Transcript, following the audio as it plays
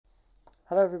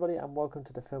Hello everybody and welcome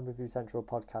to the Film Review Central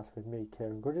podcast with me,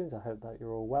 Kieran Gudgeons. I hope that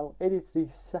you're all well. It is the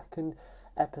second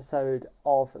episode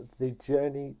of the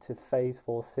Journey to Phase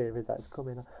 4 series that is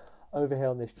coming over here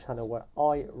on this channel, where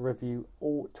I review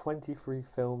all 23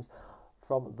 films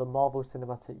from the Marvel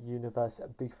Cinematic Universe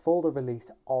before the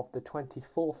release of the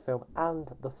 24th film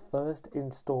and the first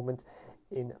instalment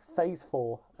in Phase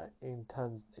 4 in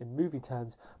movie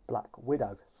terms, Black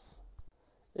Widow.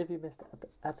 If you missed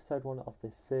episode 1 of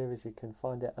this series, you can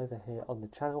find it over here on the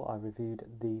channel. I reviewed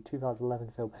the 2011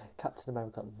 film Captain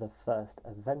America the First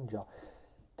Avenger.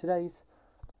 Today's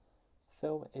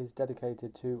film is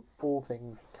dedicated to all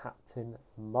things Captain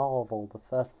Marvel, the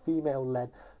first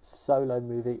female-led solo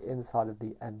movie inside of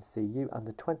the MCU and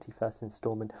the 21st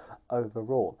installment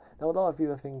overall. Now, a lot of you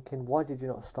are thinking, why did you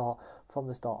not start from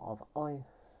the start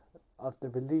of the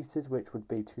releases, which would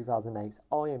be 2008's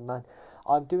Iron Man?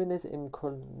 I'm doing this in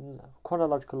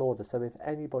chronological order, so if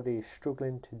anybody is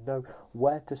struggling to know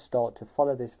where to start to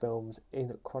follow these films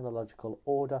in chronological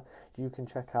order, you can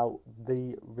check out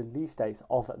the release dates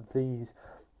of these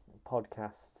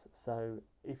podcasts. So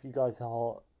if you guys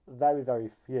are very, very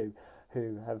few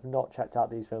who have not checked out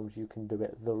these films, you can do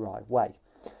it the right way.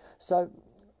 So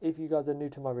if you guys are new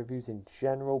to my reviews in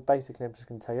general, basically I'm just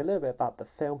going to tell you a little bit about the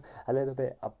film, a little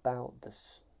bit about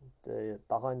the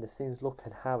behind the scenes look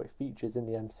and how it features in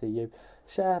the MCU,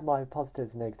 share my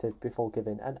positives and negatives before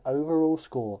giving an overall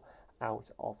score out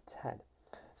of 10.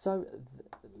 So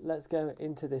let's go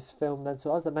into this film then.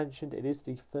 So as I mentioned, it is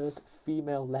the first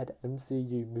female-led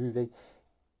MCU movie.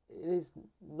 It is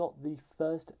not the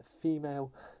first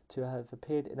female to have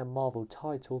appeared in a Marvel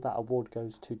title. That award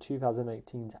goes to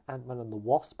 2018's Ant-Man and the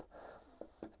Wasp,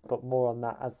 but more on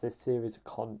that as this series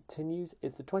continues.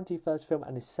 It's the 21st film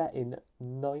and is set in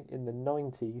the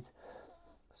 90s,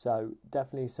 so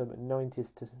definitely some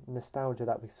 90s nostalgia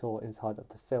that we saw inside of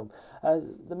the film.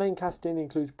 The main casting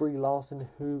includes Brie Larson,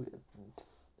 who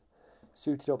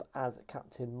suited up as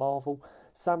Captain Marvel.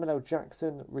 Samuel L.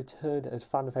 Jackson returned as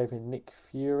fan favourite Nick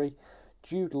Fury.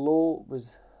 Jude Law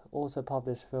was also part of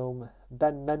this film.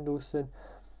 Ben Mendelsohn,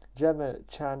 Gemma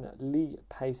Chan, Lee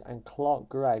Pace and Clark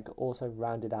Gregg also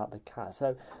rounded out the cast.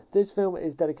 So this film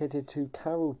is dedicated to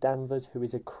Carol Danvers, who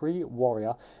is a Kree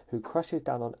warrior who crashes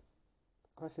down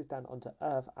onto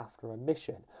Earth after a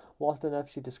mission. Whilst on Earth,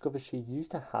 she discovers she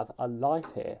used to have a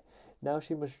life here. Now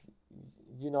she must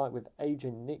unite with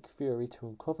Agent Nick Fury to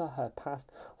uncover her past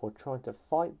while trying to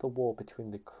fight the war between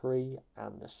the Kree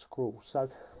and the Skrulls. So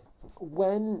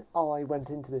when I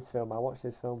went into this film, I watched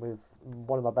this film with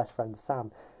one of my best friends,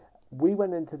 Sam. We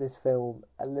went into this film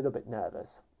a little bit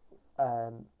nervous.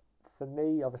 For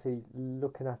me, obviously,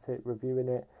 looking at it, reviewing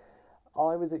it,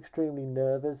 I was extremely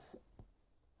nervous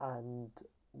and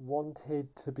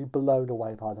wanted to be blown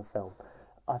away by the film.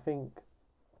 I think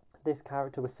this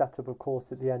character was set up, of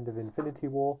course, at the end of Infinity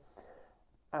War,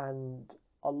 and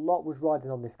a lot was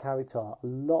riding on this character. A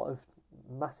lot of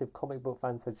massive comic book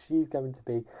fans said she's going to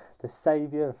be the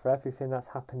saviour for everything that's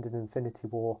happened in Infinity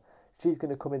War. She's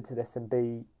going to come into this and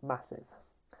be massive.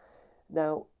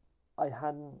 Now, I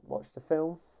hadn't watched the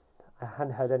film. I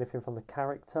hadn't heard anything from the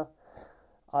character.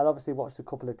 I'd obviously watched a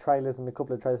couple of trailers, and the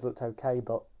couple of trailers looked okay,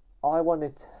 but I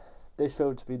wanted this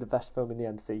film to be the best film in the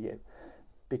MCU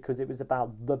because it was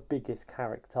about the biggest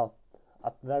character,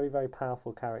 a very, very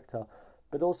powerful character,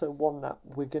 but also one that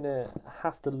we're going to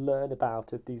have to learn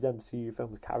about if these MCU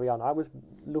films carry on. I was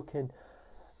looking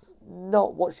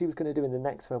not what she was going to do in the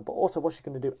next film, but also what she's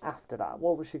going to do after that.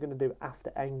 What was she going to do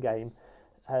after Endgame?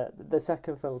 The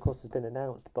second film, of course, has been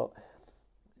announced, but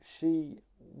she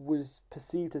was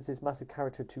perceived as this massive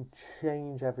character to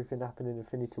change everything happening in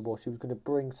Infinity War. She was going to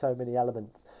bring so many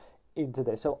elements into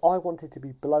this. So I wanted to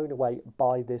be blown away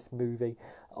by this movie.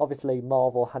 Obviously,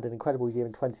 Marvel had an incredible year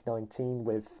in 2019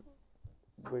 with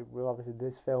obviously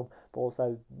this film, but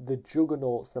also the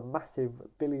juggernauts, the massive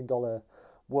billion-dollar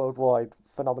worldwide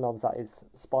phenomenons that is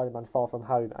Spider-Man Far From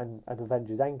Home and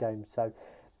Avengers Endgame. So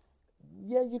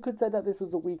yeah, you could say that this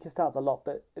was the weakest out of the lot,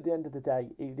 but at the end of the day,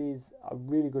 it is a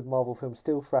really good Marvel film,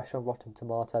 still fresh on Rotten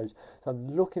Tomatoes. So I'm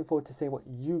looking forward to seeing what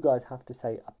you guys have to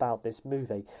say about this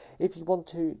movie. If you want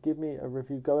to give me a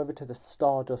review, go over to the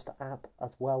Stardust app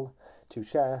as well to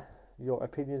share your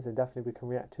opinions, and definitely we can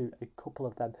react to a couple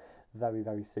of them very,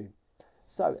 very soon.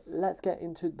 So let's get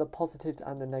into the positives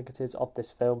and the negatives of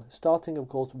this film, starting of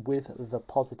course with the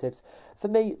positives. For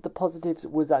me, the positives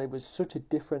was that it was such a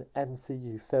different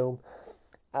MCU film,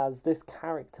 as this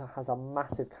character has a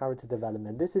massive character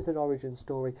development. This is an origin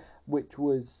story, which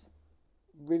was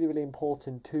really, really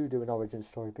important to do an origin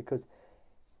story, because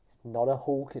It's not a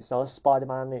Hulk, it's not a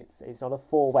Spider-Man, it's not a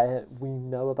Thor where we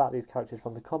know about these characters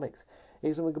from the comics.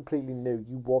 It's something completely new.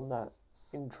 You want that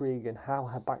intrigue and how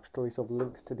her backstory sort of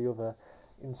links to the other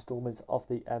installments of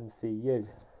the MCU.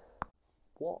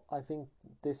 What I think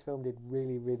this film did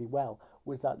really, really well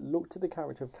was that looked at the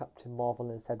character of Captain Marvel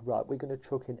and said, right, we're going to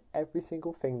chuck in every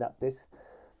single thing that this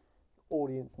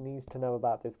audience needs to know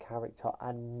about this character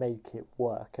and make it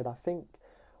work. And I think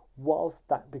whilst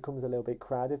that becomes a little bit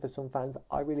crowded for some fans,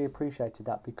 I really appreciated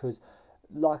that because,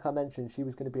 like I mentioned, she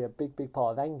was going to be a big, big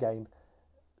part of Endgame.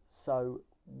 So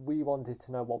we wanted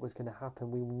to know what was going to happen.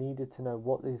 We needed to know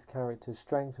what these characters'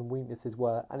 strengths and weaknesses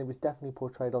were, and it was definitely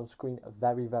portrayed on screen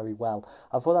very, very well.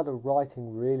 I thought that the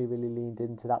writing really, really leaned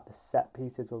into that. The set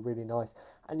pieces were really nice,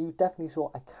 and you definitely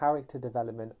saw a character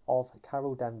development of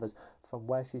Carol Danvers from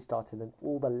where she started and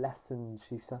all the lessons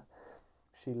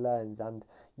she learns. And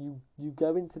you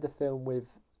go into the film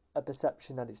with a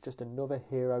perception that it's just another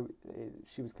hero.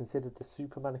 She was considered the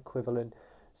Superman equivalent.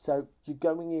 So you're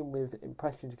going in with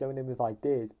impressions, you're going in with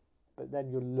ideas, but then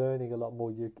you're learning a lot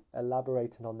more, you're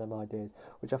elaborating on them ideas,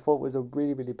 which I thought was a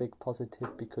really, really big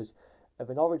positive because of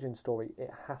an origin story. It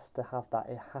has to have that,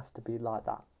 it has to be like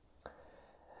that.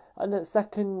 And the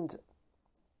second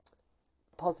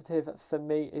positive for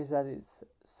me is that it's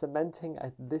cementing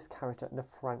this character in the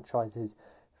franchise's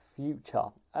future.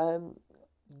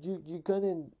 You're going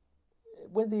in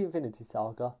with the Infinity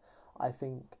Saga. I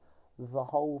think the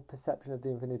whole perception of the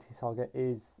Infinity Saga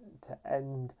is to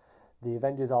end the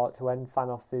Avengers arc, to end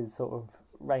Thanos' sort of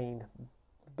reign.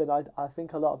 But I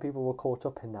think a lot of people were caught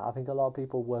up in that. I think a lot of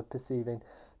people were perceiving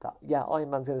that, yeah,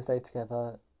 Iron Man's going to stay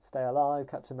together, stay alive,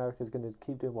 Captain America's going to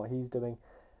keep doing what he's doing.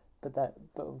 But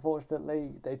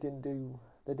unfortunately, they didn't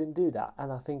do that.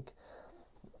 And I think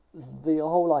the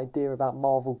whole idea about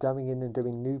Marvel going in and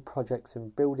doing new projects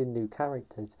and building new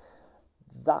characters,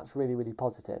 that's really, really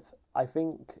positive. I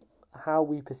think how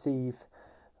we perceive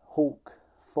Hulk,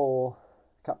 Thor,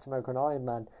 Captain America and Iron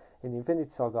Man in the Infinity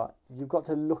Saga, you've got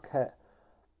to look at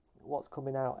what's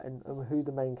coming out and who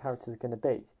the main character is going to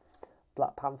be.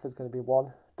 Black Panther's going to be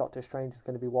one, Doctor Strange is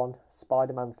going to be one,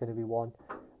 Spider-Man's going to be one,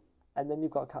 and then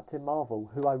you've got Captain Marvel,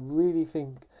 who I really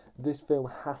think this film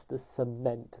has to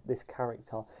cement this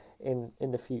character in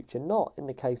the future. Not in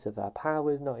the case of her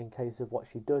powers, not in case of what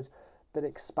she does, but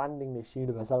expanding this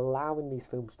universe, allowing these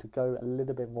films to go a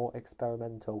little bit more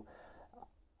experimental.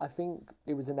 I think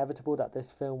it was inevitable that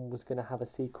this film was going to have a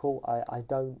sequel. I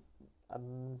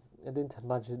didn't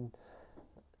imagine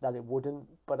that it wouldn't,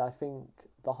 but I think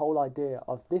the whole idea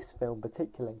of this film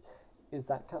particularly is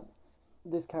that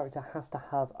this character has to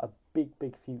have a big,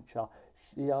 big future.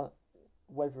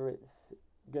 Whether it's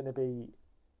going to be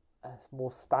a more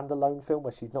standalone film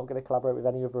where she's not going to collaborate with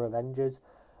any other Avengers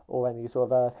or any sort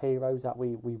of Earth heroes that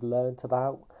we've learnt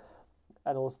about,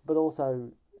 but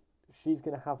also she's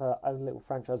going to have her own little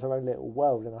franchise, her own little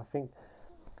world. And I think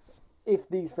if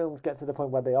these films get to the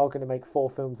point where they are going to make 4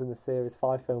 films in the series,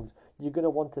 5 films, you're going to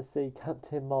want to see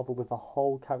Captain Marvel with a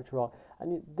whole character arc,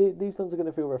 and these films are going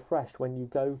to feel refreshed when you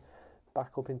go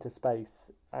back up into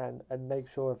space and make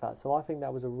sure of that. So I think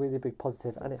that was a really big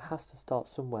positive, and it has to start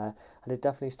somewhere, and it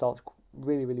definitely starts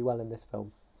really, really well in this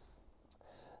film.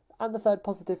 And the third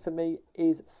positive for me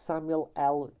is Samuel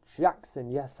L.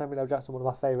 Jackson. Yes, Samuel L. Jackson, one of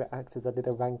my favourite actors. I did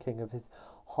a ranking of his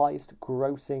highest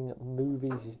grossing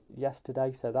movies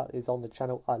yesterday, so that is on the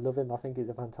channel. I love him. I think he's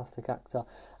a fantastic actor,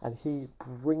 and he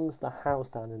brings the house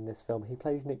down in this film. He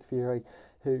plays Nick Fury,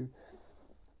 who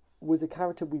was a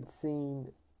character we'd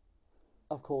seen,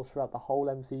 of course, throughout the whole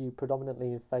MCU,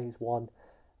 predominantly in Phase 1,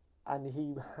 and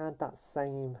he had that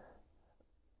same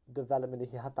development,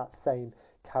 he had that same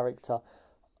character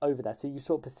over there. So you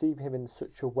sort of perceive him in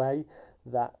such a way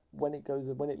that when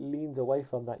it leans away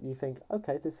from that, you think,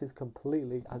 okay, this is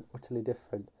completely and utterly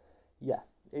different. Yeah,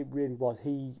 it really was.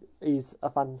 He is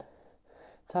a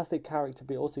fantastic character,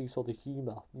 but also you saw the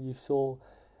humour. You saw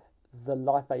the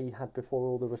life that he had before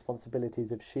all the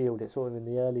responsibilities of S.H.I.E.L.D. It's sort of in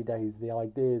the early days, the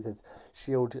ideas of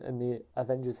S.H.I.E.L.D. and the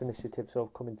Avengers Initiative sort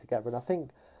of coming together. And I think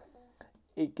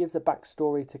it gives a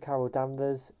backstory to Carol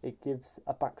Danvers. It gives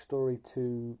a backstory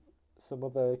to some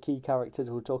other key characters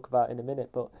we'll talk about in a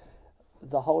minute, but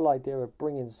the whole idea of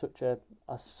bringing such a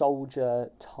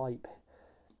soldier type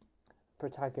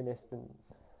protagonist and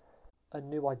a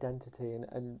new identity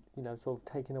and sort of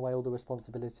taking away all the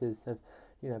responsibilities of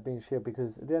being S.H.I.E.L.D.,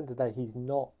 because at the end of the day he's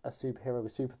not a superhero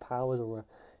with superpowers or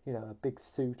a big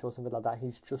suit or something like that.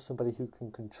 He's just somebody who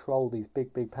can control these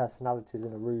big personalities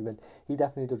in a room, and he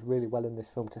definitely does really well in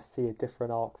this film to see a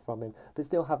different arc from him, but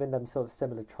still having them sort of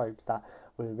similar tropes that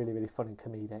were really, really fun and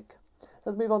comedic. So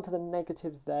let's move on to the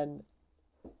negatives then.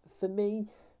 For me,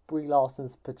 Brie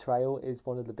Larson's portrayal is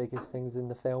one of the biggest things in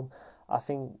the film. I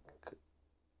think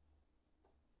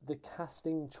the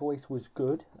casting choice was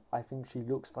good. I think she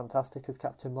looks fantastic as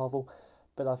Captain Marvel,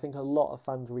 but I think a lot of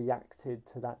fans reacted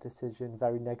to that decision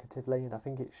very negatively, and I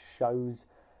think it shows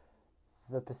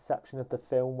the perception of the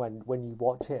film when you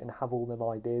watch it and have all them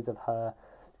ideas of her,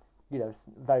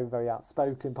 very, very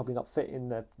outspoken, probably not fitting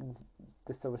the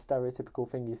sort of stereotypical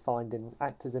thing you find in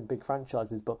actors in big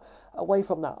franchises. But away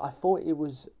from that, I thought it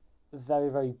was very,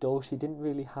 very dull. She didn't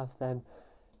really have them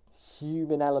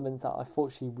human elements that I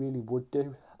thought she really would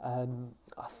do. I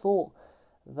thought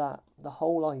that the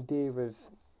whole idea of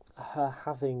her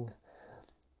having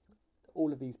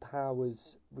all of these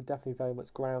powers would definitely very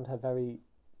much ground her.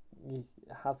 You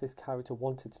have this character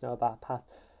wanted to know about her past,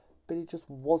 but it just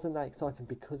wasn't that exciting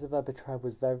because of her betrayal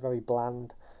was very, very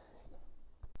bland.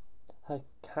 Her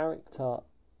character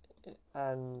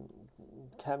and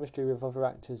chemistry with other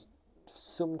actors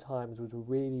sometimes was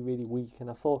really, really weak, and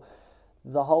I thought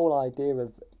the whole idea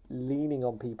of leaning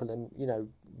on people and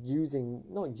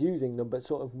not using them but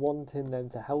sort of wanting them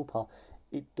to help her,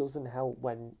 it doesn't help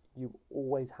when you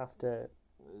always have to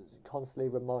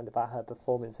constantly remind about her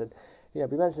performance. And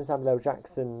we mentioned Samuel L.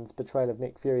 Jackson's portrayal of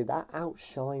Nick Fury, that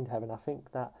outshined her, and I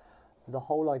think that the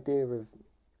whole idea of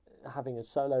having a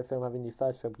solo film, having your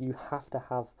first film, you have to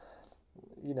have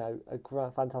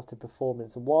a fantastic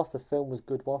performance. And whilst the film was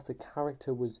good, whilst the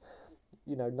character was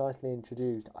nicely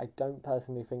introduced, I don't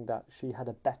personally think that she had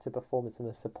a better performance than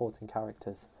the supporting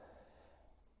characters.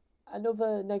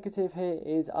 Another negative here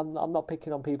is, I'm not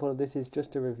picking on people, this is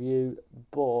just a review,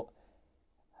 but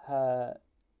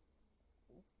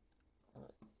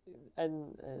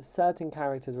certain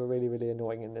characters were really, really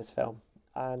annoying in this film.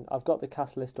 And I've got the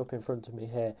cast list up in front of me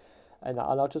here, and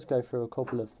I'll just go through a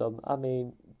couple of them. I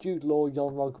mean, Jude Law,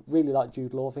 Yon-Rogg, really like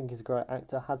Jude Law, I think he's a great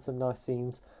actor, had some nice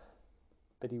scenes,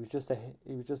 but he was just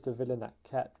a villain that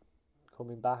kept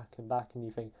coming back and back, and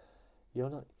you think, you're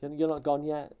not gone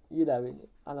yet,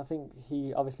 and I think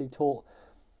he obviously taught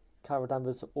Carol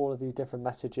Danvers all of these different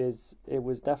messages. It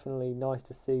was definitely nice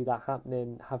to see that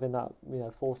happening, having that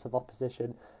force of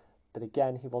opposition, but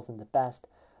again, he wasn't the best.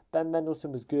 Ben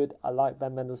Mendelsohn was good. I like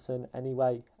Ben Mendelsohn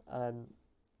anyway.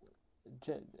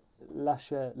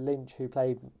 Lasha Lynch, who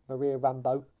played Maria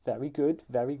Rambeau, very good,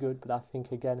 but I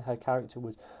think again her character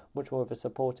was much more of a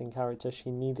supporting character.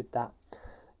 She needed that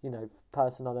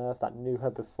person on earth that knew her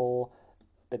before,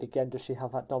 but again, does she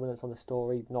have that dominance on the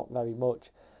story? Not very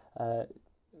much.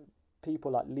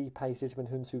 People like Lee Pace, Isman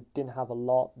Huns, who didn't have a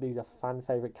lot, these are fan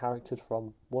favourite characters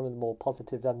from one of the more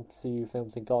positive MCU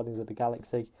films in Guardians of the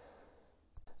Galaxy,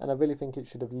 and I really think it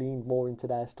should have leaned more into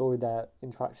their story, their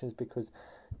interactions, because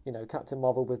Captain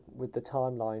Marvel with the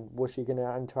timeline, was she going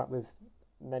to interact with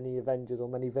many Avengers or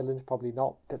many villains? Probably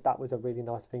not, but that was a really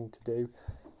nice thing to do,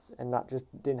 and that just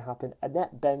didn't happen.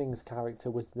 Annette Bening's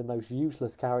character was the most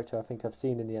useless character I think I've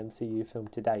seen in the MCU film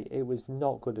to date. It was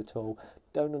not good at all.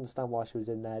 Don't understand why she was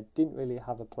in there. Didn't really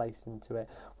have a place into it.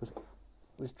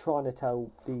 Was trying to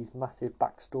tell these massive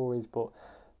backstories, but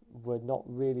were not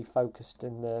really focused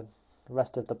in the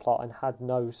rest of the plot and had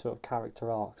no sort of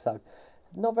character arc. So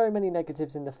not very many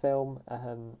negatives in the film,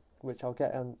 which I'll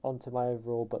get onto my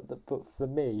overall, but for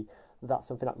me, that's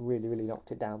something that really, really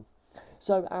knocked it down.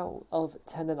 So out of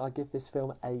 10, then, I give this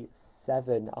film a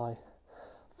 7. I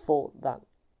thought that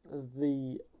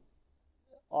the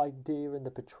idea and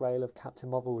the portrayal of Captain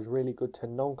Marvel was really good to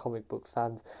non-comic book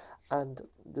fans, and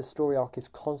the story arc is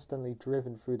constantly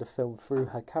driven through the film through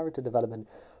her character development.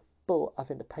 But I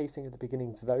think the pacing at the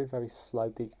beginning is very, very slow.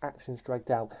 The action's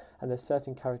dragged out, and there's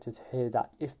certain characters here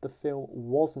that if the film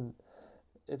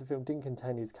didn't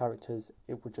contain these characters,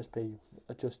 it would just be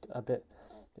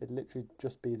it'd literally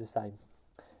just be the same.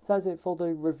 So that's it for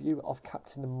the review of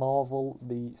Captain Marvel,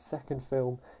 the second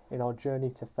film in our journey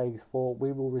to Phase 4.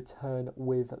 We will return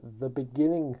with the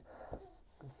beginning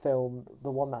film,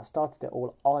 the one that started it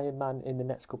all, Iron Man, in the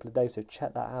next couple of days, so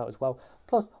check that out as well.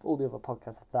 Plus all the other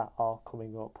podcasts that are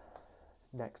coming up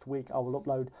next week. I will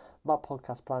upload my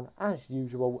podcast plan as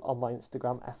usual on my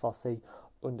Instagram,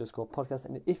 FRC_podcast.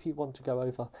 And if you want to go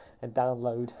over and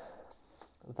download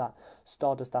that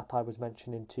Stardust app I was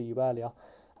mentioning to you earlier,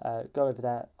 go over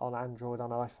there on Android, on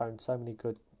iPhone, so many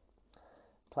good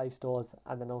Play stores,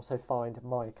 and then also find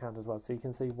my account as well, so you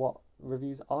can see what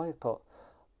reviews I've put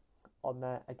on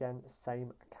there. Again,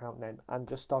 same account name, and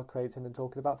just start creating and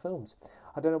talking about films.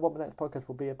 I don't know what my next podcast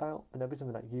will be about, but it'll be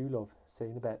something that you love. See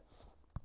you in a bit.